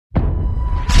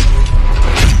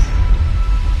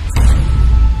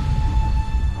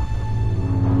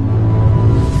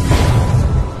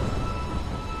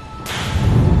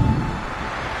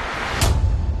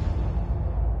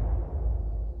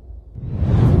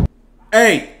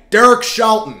Hey, Derek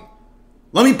Shelton,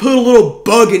 let me put a little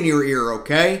bug in your ear,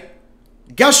 okay?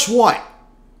 Guess what?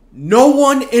 No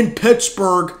one in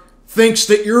Pittsburgh thinks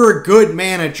that you're a good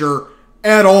manager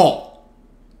at all.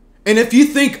 And if you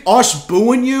think us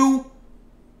booing you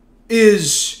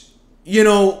is,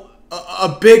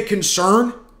 a big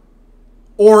concern,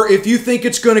 or if you think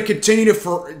it's going to continue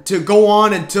to go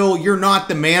on until you're not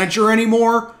the manager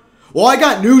anymore, well, I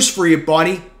got news for you,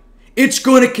 buddy. It's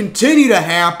going to continue to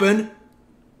happen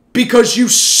because you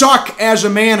suck as a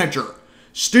manager.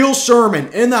 Steel Sermon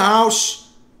in the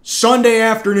house Sunday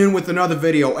afternoon with another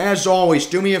video. As always,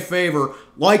 do me a favor.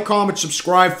 Like, comment,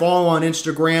 subscribe, follow on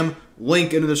Instagram.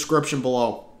 Link in the description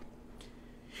below.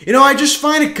 I just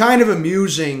find it kind of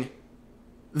amusing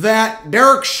that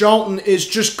Derek Shelton is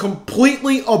just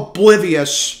completely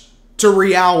oblivious to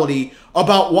reality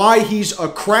about why he's a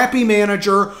crappy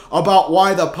manager, about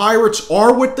why the Pirates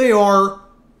are what they are,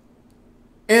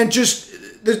 and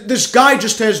this guy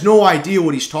just has no idea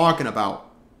what he's talking about.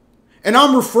 And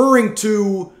I'm referring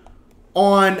to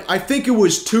I think it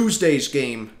was Tuesday's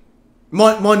game,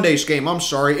 Monday's game, I'm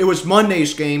sorry, it was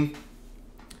Monday's game.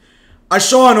 I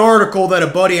saw an article that a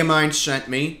buddy of mine sent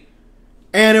me,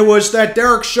 and it was that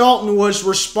Derek Shelton was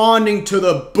responding to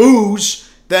the boos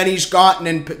that he got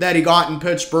in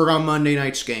Pittsburgh on Monday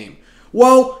night's game.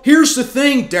 Well, here's the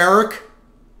thing, Derek.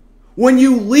 When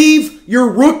you leave your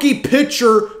rookie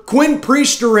pitcher, Quinn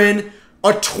Priester, in,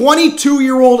 a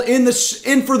 22-year-old in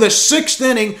for the 6th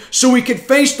inning so he could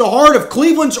face the heart of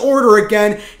Cleveland's order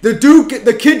again,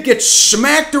 the kid gets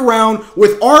smacked around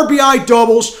with RBI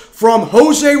doubles from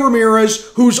Jose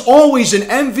Ramirez, who's always an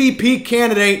MVP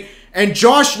candidate, and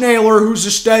Josh Naylor, who's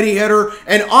a steady hitter,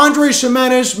 and Andres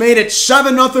Jimenez made it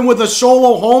 7-0 with a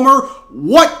solo homer.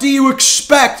 What do you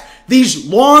expect these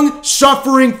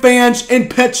long-suffering fans in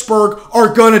Pittsburgh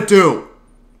are going to do?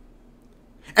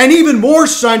 And even more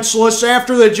senseless,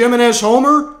 after the Jimenez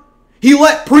homer, he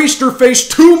let Priester face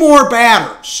 2 more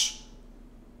batters.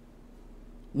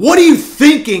 What are you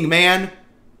thinking, man?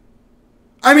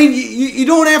 I mean, you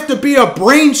don't have to be a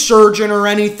brain surgeon or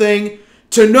anything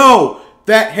to know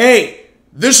that, hey,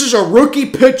 this is a rookie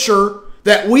pitcher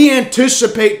that we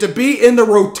anticipate to be in the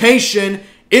rotation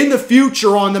in the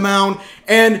future on the mound,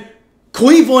 and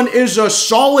Cleveland is a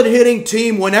solid hitting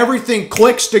team when everything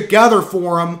clicks together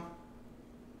for them.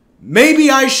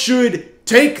 Maybe I should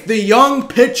take the young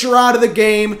pitcher out of the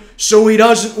game so he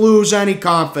doesn't lose any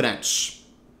confidence.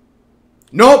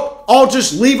 Nope, I'll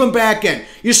just leave him back in.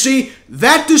 You see,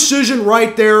 that decision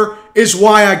right there is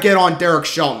why I get on Derek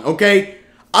Shelton, okay?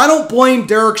 I don't blame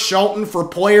Derek Shelton for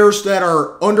players that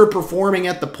are underperforming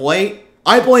at the plate.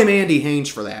 I blame Andy Haynes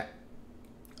for that.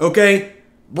 Okay?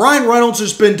 Brian Reynolds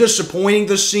has been disappointing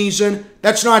this season.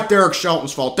 That's not Derek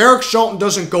Shelton's fault. Derek Shelton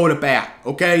doesn't go to bat,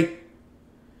 okay?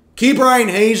 Ke'Bryan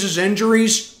Hayes'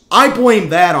 injuries, I blame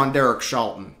that on Derek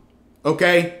Shelton.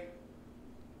 Okay?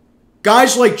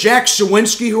 Guys like Jack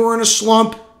Sawinski who are in a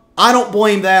slump, I don't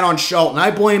blame that on Shelton. I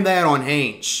blame that on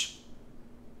Haynes.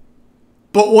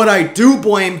 But what I do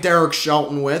blame Derek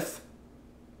Shelton with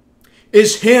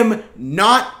is him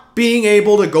not being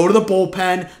able to go to the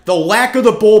bullpen, the lack of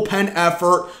the bullpen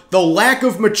effort, the lack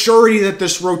of maturity that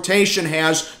this rotation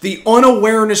has, the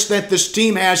unawareness that this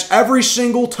team has every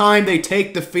single time they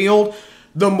take the field,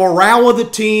 the morale of the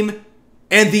team,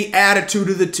 and the attitude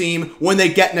of the team when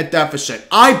they get in a deficit.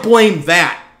 I blame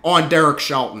that on Derek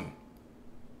Shelton.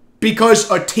 Because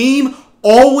a team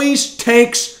always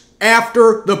takes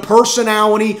after the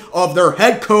personality of their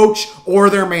head coach or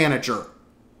their manager.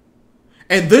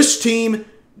 And this team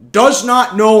does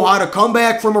not know how to come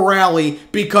back from a rally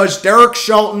because Derek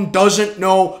Shelton doesn't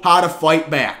know how to fight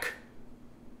back.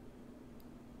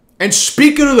 And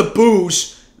speaking of the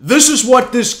boos, this is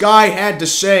what this guy had to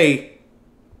say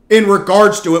in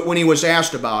regards to it when he was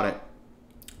asked about it.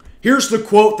 Here's the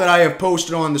quote that I have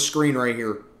posted on the screen right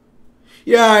here.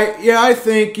 Yeah, I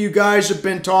think you guys have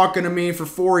been talking to me for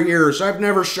 4 years. I've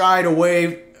never shied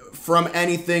away from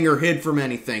anything or hid from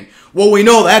anything. Well, we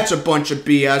know that's a bunch of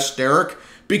BS, Derek,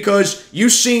 because you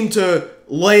seem to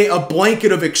lay a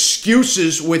blanket of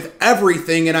excuses with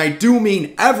everything, and I do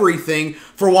mean everything,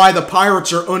 for why the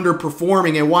Pirates are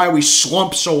underperforming and why we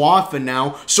slump so often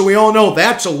now. So we all know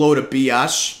that's a load of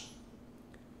BS.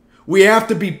 We have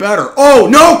to be better. Oh,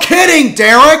 no kidding,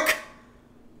 Derek!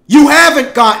 You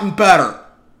haven't gotten better.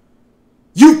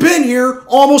 You've been here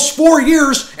almost 4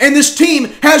 years, and this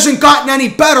team hasn't gotten any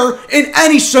better in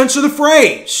any sense of the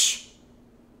phrase.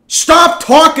 Stop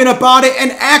talking about it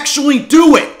and actually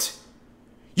do it.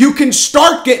 You can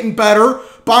start getting better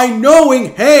by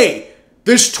knowing, hey,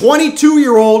 This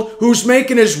 22-year-old who's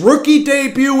making his rookie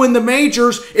debut in the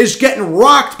majors is getting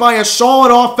rocked by a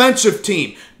solid offensive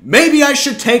team. Maybe I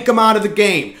should take him out of the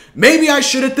game. Maybe I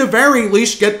should at the very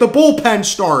least get the bullpen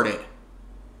started.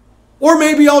 Or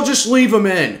maybe I'll just leave him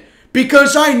in.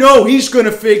 Because I know he's going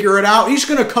to figure it out. He's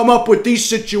going to come up with these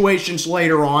situations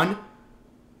later on.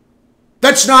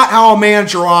 That's not how a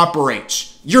manager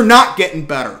operates. You're not getting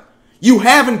better. You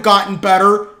haven't gotten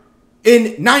better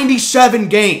in 97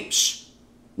 games.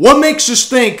 What makes us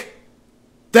think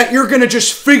that you're going to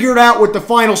just figure it out with the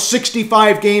final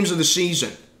 65 games of the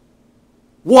season?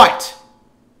 What?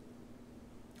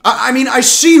 I mean, I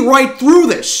see right through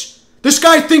this. This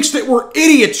guy thinks that we're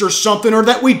idiots or something, or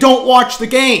that we don't watch the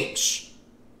games.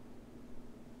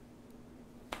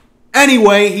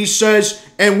 Anyway, he says,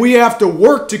 and we have to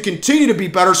work to continue to be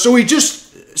better. So he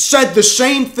just said the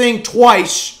same thing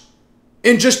twice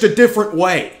in just a different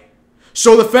way.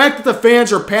 So the fact that the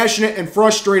fans are passionate and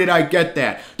frustrated, I get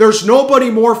that. There's nobody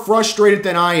more frustrated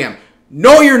than I am.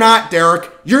 No, you're not,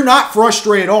 Derek. You're not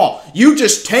frustrated at all. You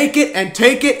just take it and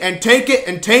take it and take it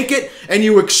and take it, and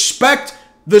you expect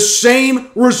the same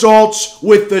results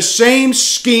with the same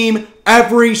scheme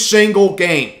every single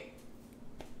game.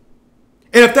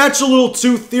 And if that's a little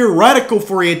too theoretical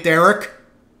for you, Derek,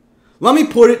 let me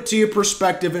put it to your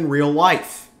perspective in real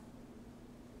life.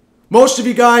 Most of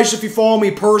you guys, if you follow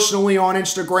me personally on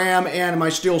Instagram and my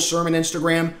Steel Sermon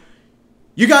Instagram,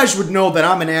 you guys would know that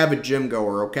I'm an avid gym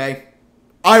goer, okay?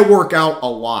 I work out a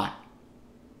lot.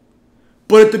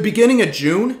 But at the beginning of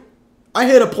June, I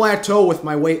hit a plateau with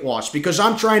my weight loss because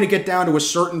I'm trying to get down to a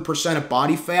certain percent of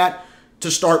body fat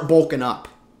to start bulking up,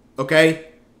 okay?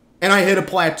 And I hit a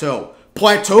plateau.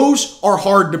 Plateaus are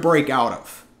hard to break out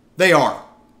of. They are.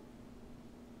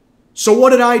 So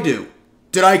what did I do?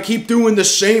 Did I keep doing the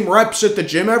same reps at the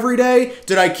gym every day?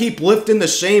 Did I keep lifting the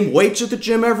same weights at the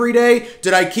gym every day?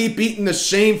 Did I keep eating the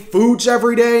same foods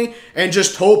every day and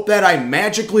just hope that I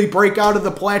magically break out of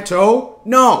the plateau?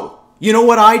 No. You know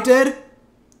what I did?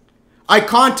 I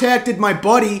contacted my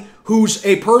buddy who's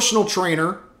a personal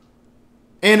trainer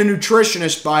and a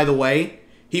nutritionist, by the way.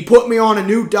 He put me on a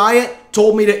new diet,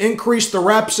 told me to increase the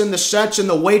reps and the sets and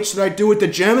the weights that I do at the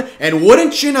gym. And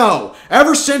wouldn't you know,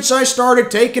 ever since I started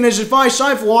taking his advice,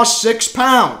 I've lost 6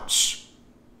 pounds.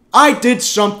 I did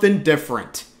something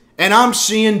different. And I'm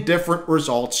seeing different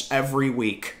results every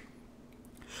week.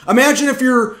 Imagine if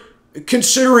you're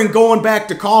considering going back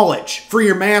to college for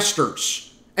your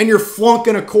master's and you're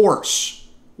flunking a course.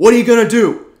 What are you going to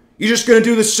do? You're just going to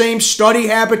do the same study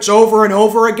habits over and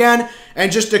over again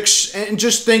and just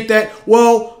think that,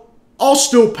 well, I'll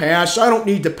still pass. I don't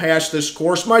need to pass this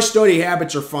course. My study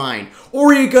habits are fine.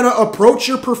 Or are you going to approach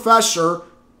your professor,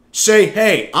 say,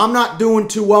 hey, I'm not doing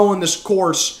too well in this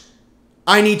course.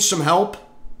 I need some help.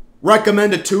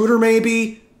 Recommend a tutor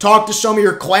maybe. Talk to some of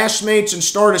your classmates and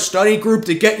start a study group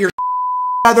to get your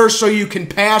together so you can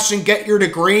pass and get your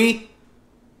degree.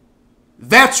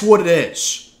 That's what it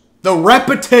is. The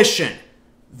repetition.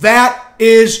 That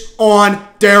is on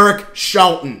Derek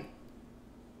Shelton.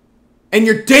 And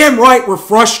you're damn right we're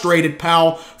frustrated,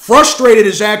 pal. Frustrated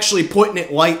is actually putting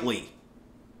it lightly.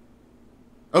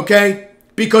 Okay?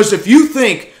 Because if you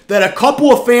think that a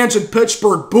couple of fans in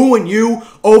Pittsburgh booing you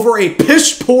over a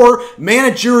piss-poor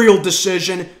managerial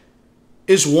decision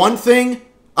is one thing,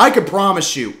 I can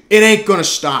promise you it ain't going to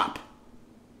stop.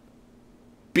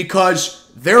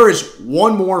 Because there is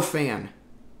one more fan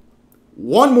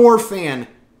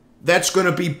that's going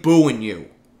to be booing you.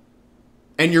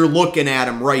 And you're looking at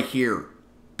him right here.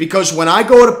 Because when I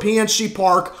go to PNC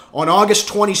Park on August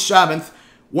 27th,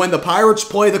 when the Pirates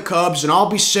play the Cubs, and I'll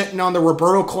be sitting on the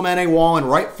Roberto Clemente wall in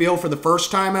right field for the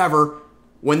first time ever,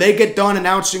 when they get done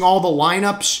announcing all the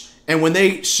lineups, and when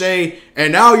they say,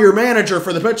 and now your manager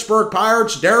for the Pittsburgh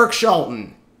Pirates, Derek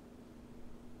Shelton,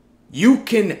 you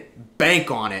can bank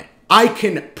on it. I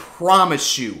can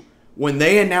promise you, when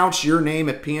they announce your name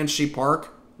at PNC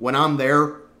Park, when I'm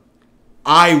there,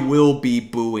 I will be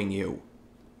booing you.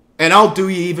 And I'll do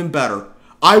you even better.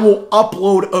 I will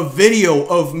upload a video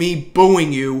of me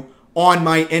booing you on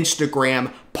my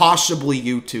Instagram, possibly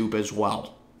YouTube as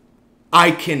well.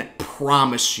 I can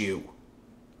promise you,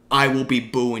 I will be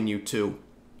booing you too.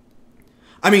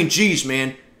 I mean, geez,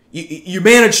 man. You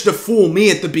managed to fool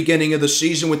me at the beginning of the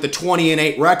season with the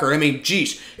 20-8 record. I mean,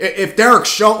 geez, if Derek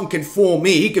Shelton can fool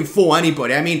me, he can fool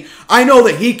anybody. I mean, I know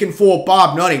that he can fool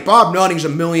Bob Nutting. Bob Nutting's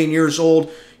 1,000,000 years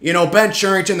old. You know, Ben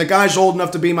Cherington, the guy's old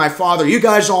enough to be my father. You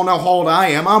guys all know how old I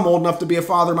am. I'm old enough to be a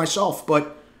father myself.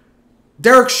 But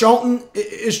Derek Shelton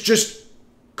is just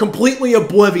completely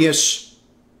oblivious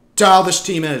to how this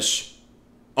team is.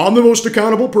 I'm the most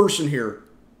accountable person here.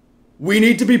 we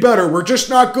need to be better. We're just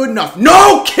not good enough.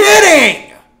 No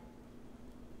kidding!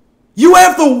 You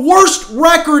have the worst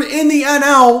record in the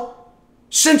NL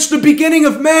since the beginning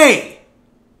of May.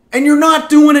 And you're not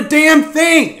doing a damn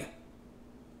thing.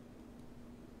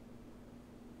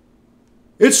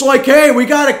 It's like, hey, we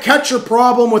got a catcher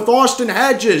problem with Austin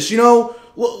Hedges. You know,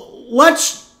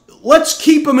 let's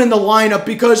keep him in the lineup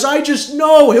because I just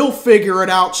know he'll figure it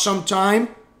out sometime.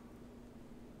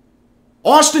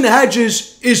 Austin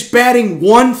Hedges is batting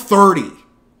 130.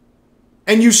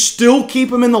 And you still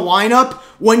keep him in the lineup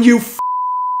when you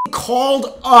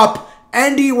called up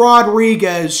Endy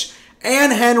Rodriguez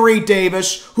and Henry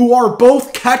Davis, who are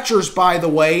both catchers, by the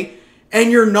way,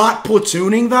 and you're not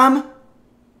platooning them?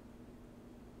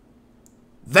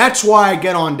 That's why I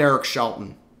get on Derek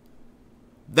Shelton.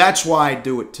 That's why I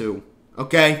do it too,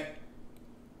 okay?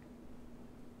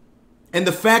 And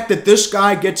the fact that this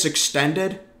guy gets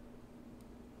extended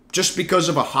just because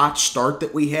of a hot start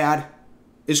that we had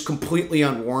is completely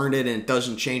unwarranted, and it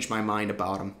doesn't change my mind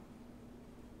about him.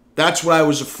 That's what I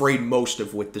was afraid most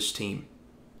of with this team.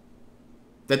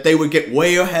 That they would get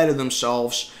way ahead of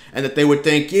themselves and that they would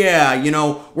think, yeah, you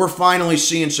know, we're finally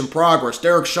seeing some progress.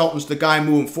 Derek Shelton's the guy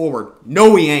moving forward.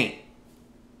 No, he ain't.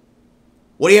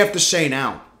 What do you have to say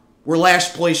now? We're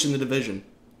last place in the division.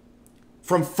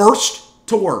 From first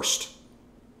to worst.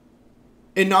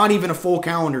 In not even a full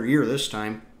calendar year this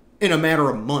time. In a matter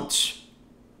of months.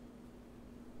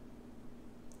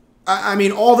 I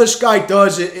mean, all this guy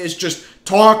does is just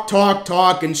talk,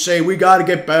 and say, we got to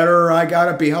get better. I got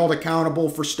to be held accountable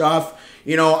for stuff.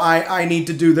 You know, I need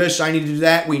to do this. I need to do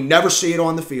that. We never see it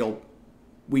on the field.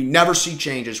 We never see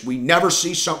changes. We never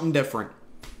see something different.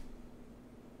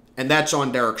 And that's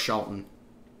on Derek Shelton.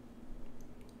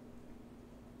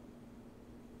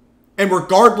 And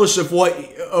regardless of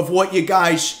what you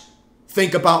guys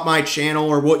think about my channel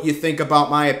or what you think about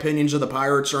my opinions of the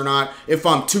Pirates or not, if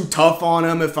I'm too tough on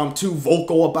them, if I'm too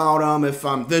vocal about them, if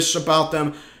I'm this about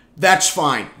them, that's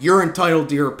fine. You're entitled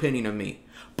to your opinion of me.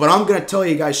 But I'm going to tell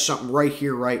you guys something right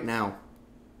here, right now.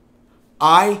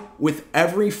 I, with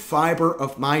every fiber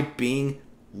of my being,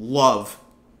 love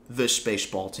this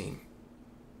baseball team.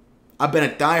 I've been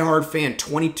a diehard fan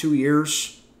 22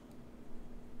 years,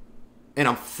 and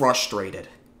I'm frustrated.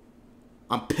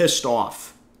 I'm pissed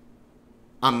off.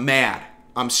 I'm mad.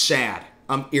 I'm sad.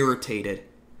 I'm irritated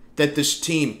that this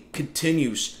team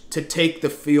continues to take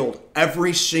the field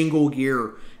every single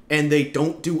year and they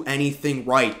don't do anything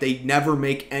right. They never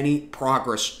make any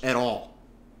progress at all.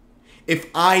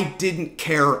 If I didn't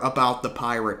care about the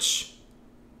Pirates,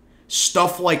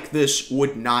 stuff like this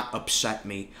would not upset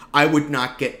me. I would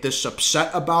not get this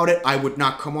upset about it. I would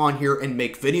not come on here and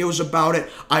make videos about it.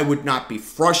 I would not be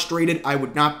frustrated. I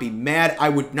would not be mad. I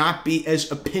would not be as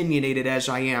opinionated as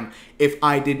I am if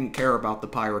I didn't care about the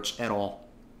Pirates at all.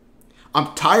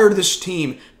 I'm tired of this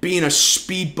team being a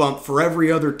speed bump for every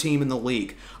other team in the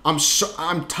league.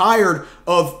 I'm tired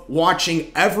of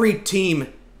watching every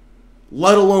team,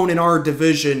 let alone in our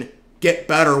division, get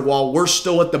better while we're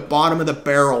still at the bottom of the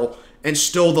barrel and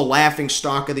still the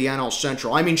laughingstock of the NL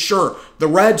Central. I mean, sure, the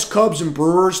Reds, Cubs, and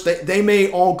Brewers, they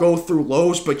may all go through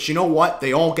lows, but you know what?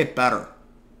 They all get better.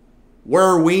 Where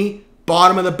are we?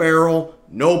 Bottom of the barrel,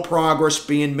 no progress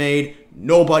being made,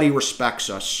 nobody respects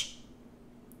us.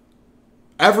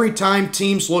 Every time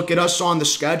teams look at us on the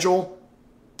schedule,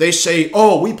 they say,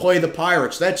 oh, we play the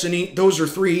Pirates. Those are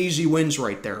 3 easy wins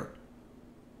right there.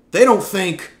 They don't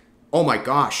think, oh my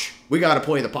gosh, we got to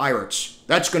play the Pirates.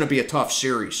 That's going to be a tough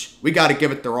series. We got to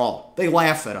give it their all. They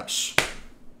laugh at us.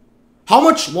 How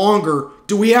much longer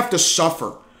do we have to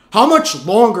suffer? How much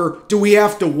longer do we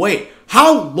have to wait?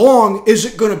 How long is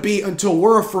it going to be until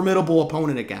we're a formidable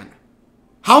opponent again?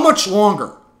 How much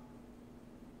longer?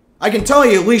 I can tell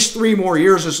you at least 3 more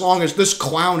years as long as this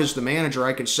clown is the manager.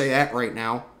 I can say that right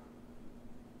now.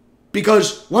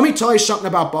 Because let me tell you something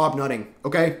about Bob Nutting,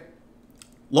 okay?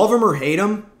 Love him or hate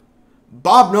him,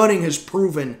 Bob Nutting has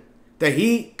proven that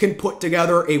he can put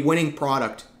together a winning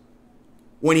product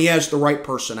when he has the right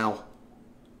personnel.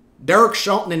 Derek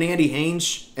Shelton and Andy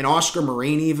Haynes and Oscar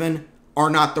Marine even are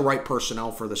not the right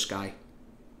personnel for this guy.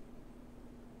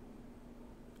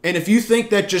 And if you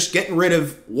think that just getting rid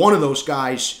of one of those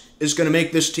guys is going to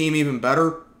make this team even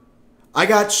better, I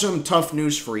got some tough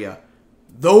news for you.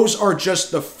 Those are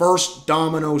just the first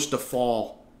dominoes to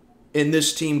fall in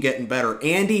this team getting better.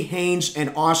 Andy Haynes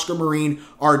and Oscar Marine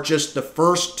are just the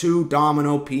first 2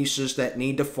 domino pieces that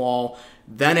need to fall.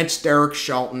 Then it's Derek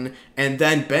Shelton. And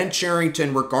then Ben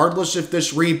Cherington, regardless if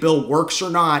this rebuild works or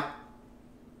not,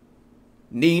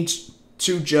 needs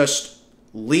to just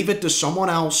leave it to someone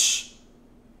else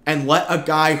and let a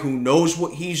guy who knows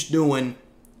what he's doing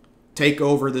take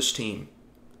over this team.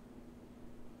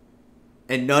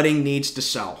 And Nutting needs to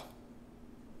sell.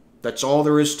 That's all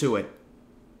there is to it.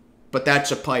 But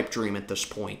that's a pipe dream at this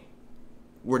point.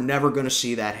 We're never going to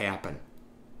see that happen.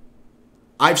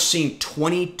 I've seen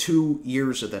 22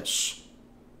 years of this.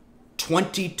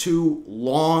 22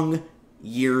 long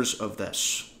years of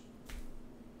this.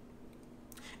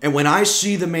 And when I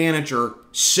see the manager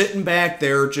sitting back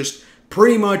there just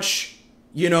pretty much,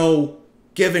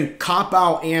 giving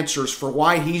cop-out answers for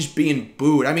why he's being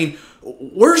booed. I mean,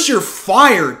 where's your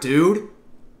fire, dude?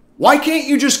 Why can't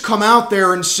you just come out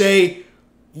there and say,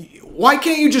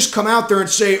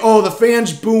 oh, the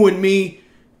fans booing me,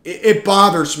 it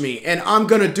bothers me, and I'm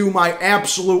going to do my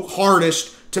absolute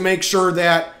hardest to make sure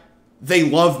that they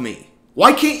love me?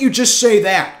 Why can't you just say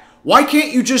that? Why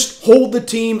can't you just hold the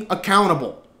team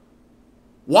accountable?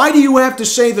 Why do you have to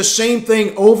say the same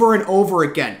thing over and over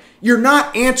again? You're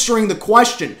not answering the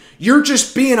question. You're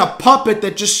just being a puppet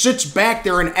that just sits back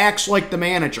there and acts like the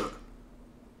manager.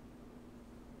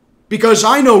 Because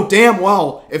I know damn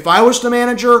well, if I was the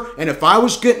manager and if I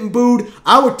was getting booed,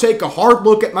 I would take a hard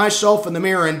look at myself in the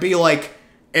mirror and be like,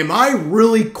 am I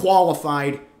really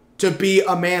qualified to be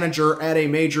a manager at a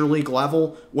major league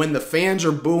level when the fans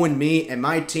are booing me and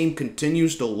my team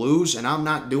continues to lose and I'm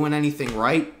not doing anything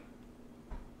right?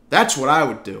 That's what I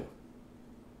would do.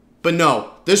 But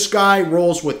no, this guy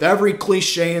rolls with every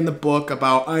cliche in the book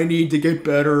about I need to get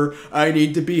better, I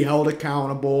need to be held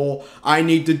accountable, I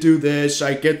need to do this,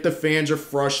 I get the fans are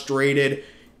frustrated.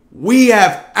 We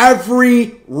have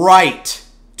every right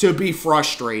to be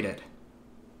frustrated.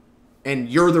 And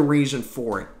you're the reason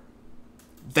for it.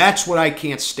 That's what I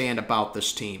can't stand about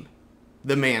this team.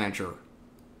 The manager.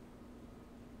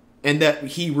 And that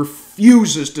he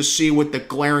refuses to see what the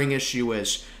glaring issue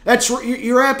is.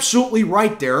 You're absolutely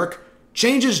right, Derek.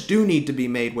 Changes do need to be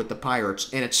made with the Pirates,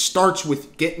 and it starts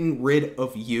with getting rid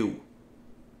of you.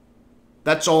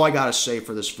 That's all I gotta say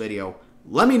for this video.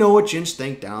 Let me know what you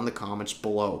think down in the comments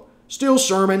below. Steel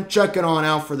Sermon, checking on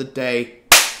out for the day.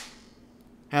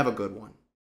 Have a good one.